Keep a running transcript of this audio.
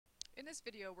this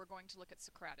video, we're going to look at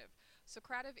Socrative.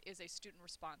 Socrative is a student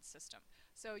response system.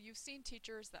 So you've seen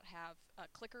teachers that have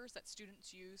clickers that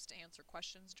students use to answer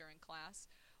questions during class.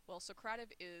 Well,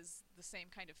 Socrative is the same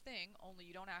kind of thing, only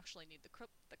you don't actually need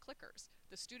the clickers.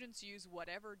 The students use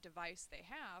whatever device they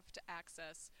have to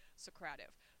access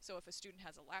Socrative. So if a student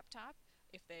has a laptop,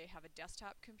 if they have a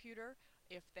desktop computer,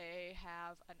 if they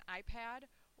have an iPad,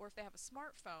 or if they have a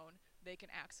smartphone, they can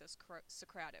access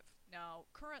Socrative. Now,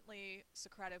 currently,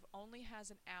 Socrative only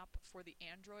has an app for the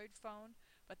Android phone,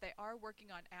 but they are working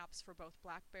on apps for both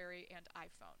BlackBerry and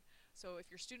iPhone. So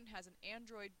if your student has an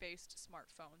Android-based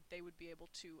smartphone, they would be able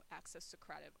to access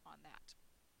Socrative on that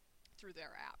through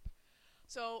their app.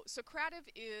 So Socrative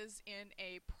is in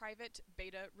a private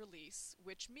beta release,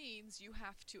 which means you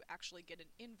have to actually get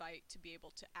an invite to be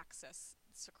able to access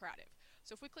Socrative.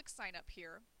 So if we click sign up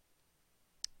here,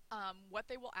 what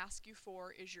they will ask you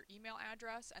for is your email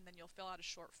address, and then you'll fill out a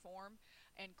short form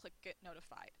and click get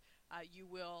notified. You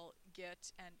will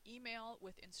get an email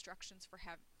with instructions for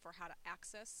how to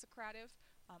access Socrative.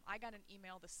 I got an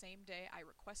email the same day I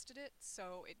requested it,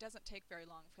 so it doesn't take very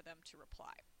long for them to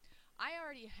reply. I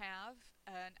already have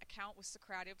an account with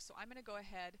Socrative, so I'm going to go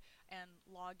ahead and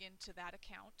log into that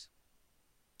account.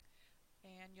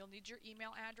 And you'll need your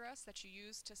email address that you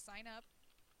use to sign up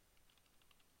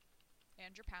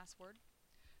and your password,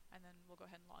 and then we'll go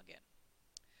ahead and log in.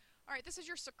 Alright, this is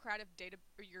your Socrative data,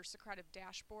 or your Socrative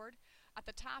dashboard. At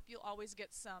the top you'll always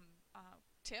get some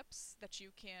tips that you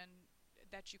can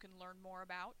learn more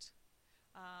about.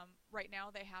 Right now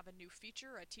they have a new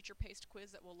feature, a teacher-paced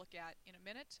quiz that we'll look at in a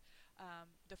minute.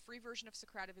 The free version of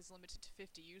Socrative is limited to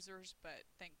 50 users, but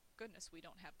thank goodness we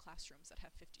don't have classrooms that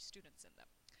have 50 students in them.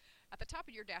 At the top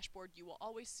of your dashboard you will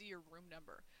always see your room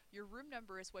number. Your room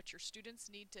number is what your students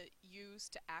need to use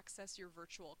to access your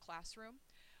virtual classroom.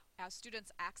 As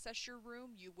students access your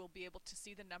room, you will be able to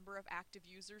see the number of active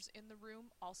users in the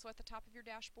room also at the top of your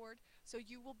dashboard, so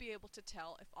you will be able to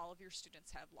tell if all of your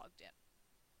students have logged in.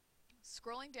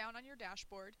 Scrolling down on your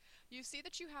dashboard, you see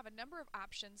that you have a number of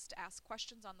options to ask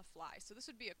questions on the fly. So this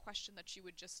would be a question that you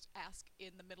would just ask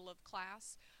in the middle of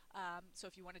class. So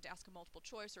if you wanted to ask a multiple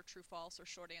choice or true false or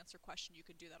short answer question, you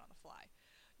can do that on the fly.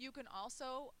 You can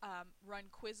also run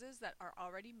quizzes that are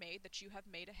already made, that you have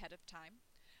made ahead of time.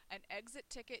 An exit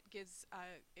ticket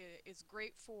is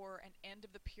great for an end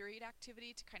of the period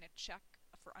activity to kind of check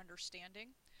for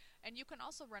understanding. And you can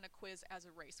also run a quiz as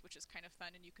a race, which is kind of fun,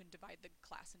 and you can divide the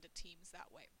class into teams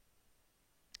that way.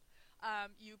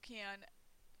 You can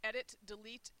edit,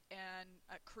 delete, and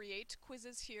create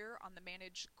quizzes here on the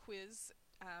Manage Quiz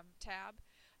tab,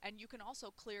 and you can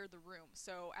also clear the room.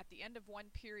 So at the end of one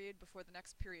period before the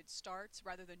next period starts,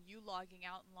 rather than you logging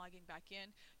out and logging back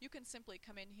in, you can simply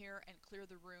come in here and clear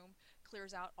the room,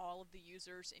 clears out all of the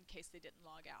users in case they didn't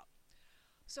log out.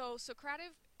 So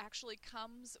Socrative actually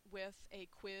comes with a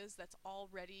quiz that's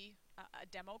already a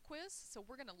demo quiz, so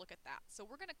we're going to look at that. So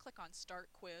we're going to click on Start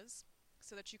Quiz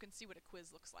so that you can see what a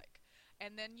quiz looks like.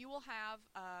 And then you will have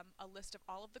a list of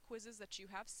all of the quizzes that you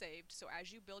have saved, so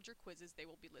as you build your quizzes they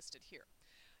will be listed here.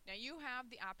 Now you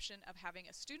have the option of having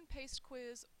a student-paced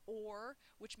quiz, or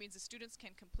which means the students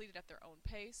can complete it at their own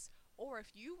pace, or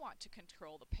if you want to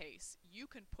control the pace, you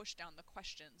can push down the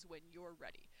questions when you're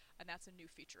ready, and that's a new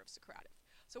feature of Socrative.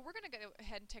 So we're going to go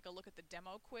ahead and take a look at the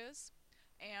demo quiz,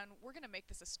 and we're going to make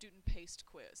this a student-paced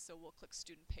quiz, so we'll click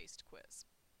Student-Paced Quiz.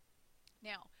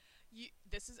 Now,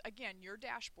 this is again your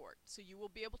dashboard, so you will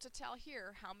be able to tell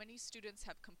here how many students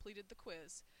have completed the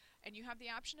quiz, and you have the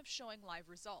option of showing live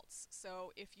results.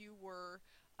 So if you were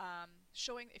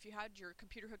if you had your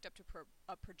computer hooked up to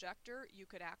a projector, you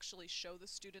could actually show the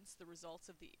students the results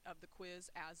of the quiz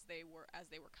as they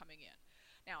were coming in.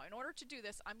 Now, in order to do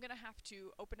this, I'm going to have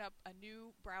to open up a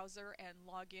new browser and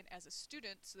log in as a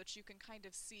student so that you can kind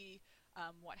of see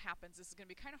what happens. This is going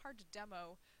to be kind of hard to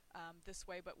demo this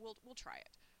way, but we'll try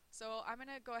it. So I'm going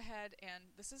to go ahead,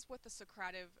 and this is what the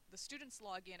students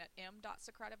log in at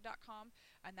m.socrative.com,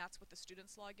 and that's what the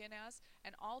students log in as.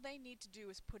 And all they need to do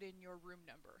is put in your room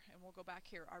number, and we'll go back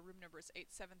here. Our room number is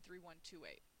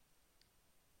 873128.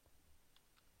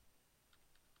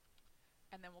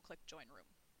 And then we'll click Join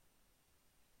Room.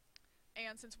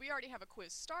 And since we already have a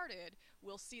quiz started,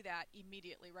 we'll see that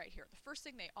immediately right here. The first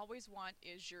thing they always want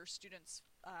is your student's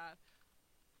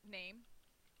name,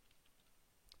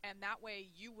 and that way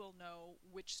you will know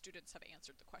which students have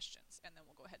answered the questions, and then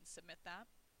we'll go ahead and submit that.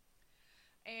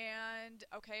 And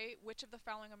okay, which of the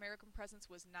following American presidents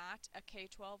was not a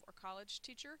K-12 or college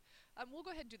teacher? We'll go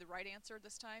ahead and do the right answer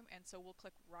this time, and so we'll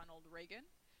click Ronald Reagan.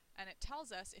 And it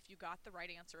tells us if you got the right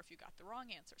answer, if you got the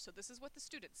wrong answer. So this is what the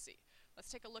students see. Let's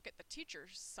take a look at the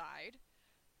teacher's side.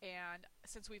 And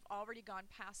since we've already gone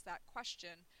past that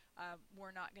question,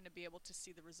 we're not going to be able to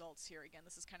see the results here. Again,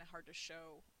 this is kind of hard to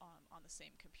show on the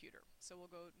same computer. So we'll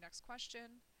go next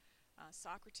question.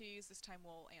 Socrates, this time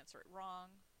we'll answer it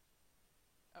wrong.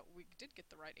 We did get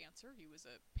the right answer. He was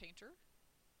a painter.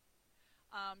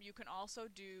 You can also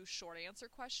do short answer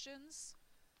questions.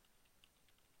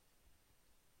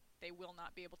 They will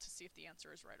not be able to see if the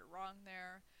answer is right or wrong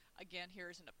there. Again,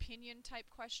 here's an opinion type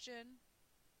question.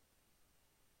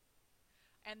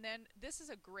 And then this is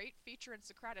a great feature in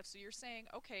Socrative. So you're saying,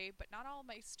 okay, but not all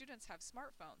my students have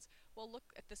smartphones. Well,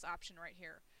 look at this option right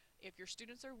here. If your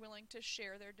students are willing to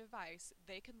share their device,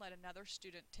 they can let another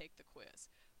student take the quiz.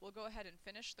 We'll go ahead and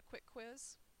finish the quick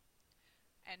quiz.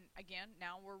 And again,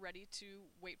 now we're ready to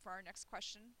wait for our next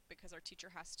question because our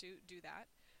teacher has to do that.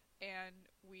 And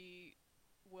we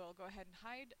will go ahead and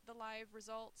hide the live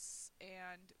results,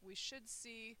 and we should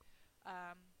see,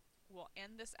 we'll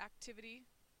end this activity,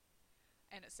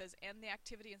 and it says end the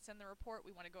activity and send the report.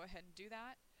 We want to go ahead and do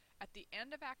that. At the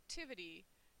end of activity,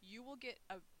 you will get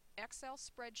a Excel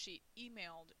spreadsheet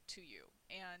emailed to you,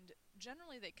 and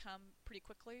generally they come pretty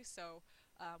quickly, so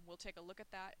we'll take a look at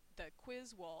that. The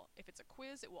quiz will, if it's a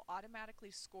quiz, it will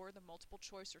automatically score the multiple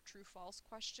choice or true-false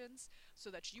questions so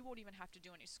that you won't even have to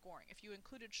do any scoring. If you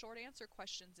included short answer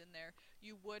questions in there,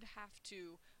 you would have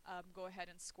to go ahead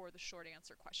and score the short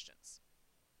answer questions.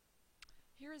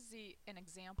 Here is an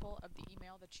example of the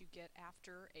email that you get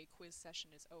after a quiz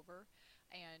session is over,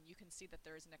 and you can see that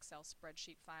there is an Excel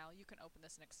spreadsheet file. You can open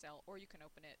this in Excel or you can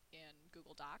open it in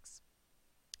Google Docs.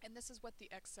 And this is what the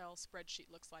Excel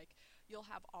spreadsheet looks like. You'll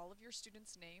have all of your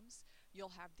students' names.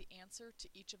 You'll have the answer to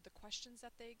each of the questions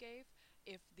that they gave.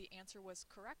 If the answer was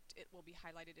correct, it will be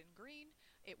highlighted in green.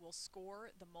 It will score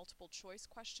the multiple choice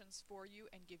questions for you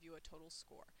and give you a total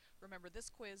score. Remember, this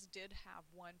quiz did have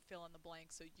one fill in the blank,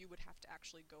 so you would have to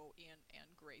actually go in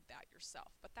and grade that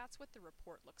yourself. But that's what the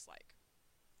report looks like.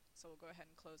 So we'll go ahead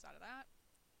and close out of that.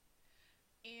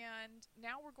 And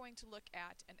now we're going to look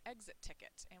at an exit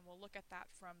ticket, and we'll look at that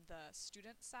from the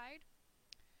student side.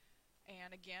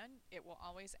 And again, it will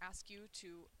always ask you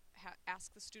to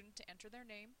ask the student to enter their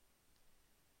name.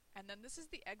 And then this is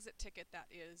the exit ticket that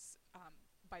is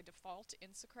by default in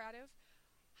Socrative.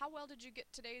 How well did you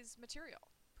get today's material?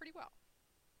 Pretty well.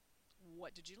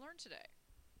 What did you learn today?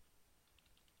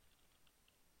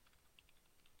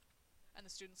 And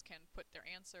the students can put their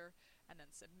answer and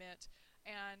then submit.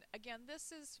 And again,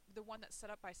 this is the one that's set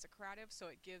up by Socrative, so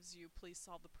it gives you please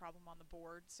solve the problem on the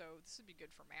board. So this would be good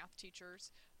for math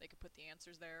teachers. They could put the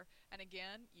answers there. And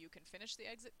again, you can finish the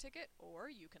exit ticket, or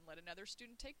you can let another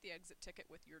student take the exit ticket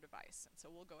with your device. And so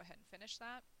we'll go ahead and finish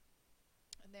that.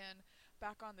 And then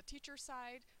back on the teacher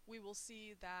side, we will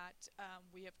see that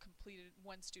we have completed,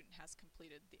 one student has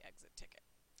completed the exit ticket.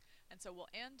 And so we'll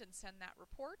end and send that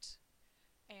report.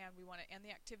 And we want to end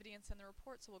the activity and send the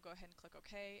report, so we'll go ahead and click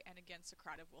OK. And again,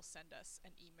 Socrative will send us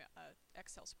an email,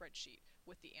 Excel spreadsheet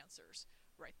with the answers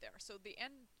right there. So the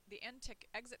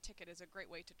exit ticket is a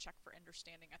great way to check for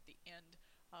understanding at the end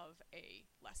of a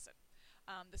lesson.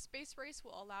 The space race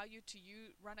will allow you to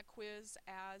run a quiz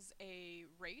as a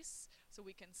race, so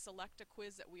we can select a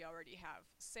quiz that we already have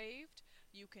saved.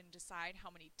 You can decide how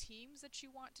many teams that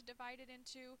you want to divide it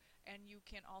into, and you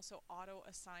can also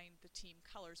auto-assign the team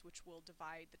colors, which will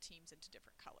divide the teams into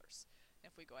different colors. And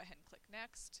if we go ahead and click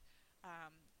next,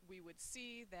 we would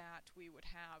see that we would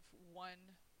have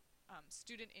one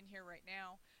student in here right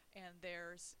now, and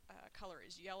their color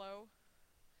is yellow.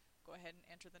 Go ahead and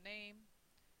enter the name,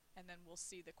 and then we'll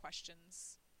see the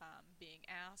questions being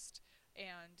asked.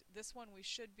 And this one we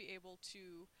should be able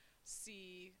to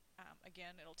see,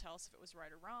 again, it'll tell us if it was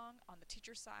right or wrong. On the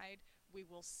teacher side, we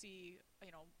will see,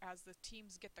 as the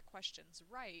teams get the questions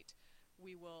right,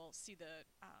 we will see the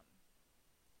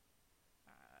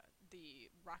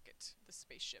rocket, the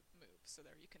spaceship move. So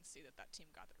there you can see that that team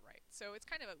got it right. So it's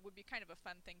would be kind of a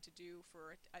fun thing to do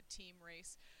for a team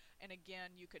race. And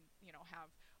again, you could,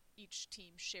 have each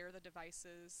team share the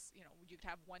devices. You could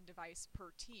have one device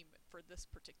per team for this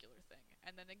particular thing.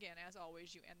 And then again, as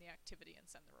always, you end the activity and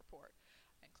send the report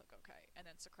and click OK. And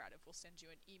then Socrative will send you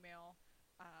an email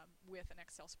with an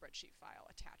Excel spreadsheet file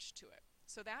attached to it.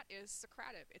 So that is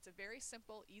Socrative. It's a very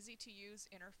simple, easy to use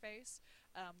interface.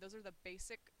 Those are the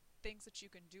basic things that you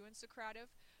can do in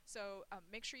Socrative. So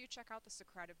make sure you check out the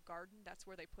Socrative Garden. That's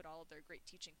where they put all of their great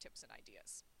teaching tips and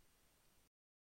ideas.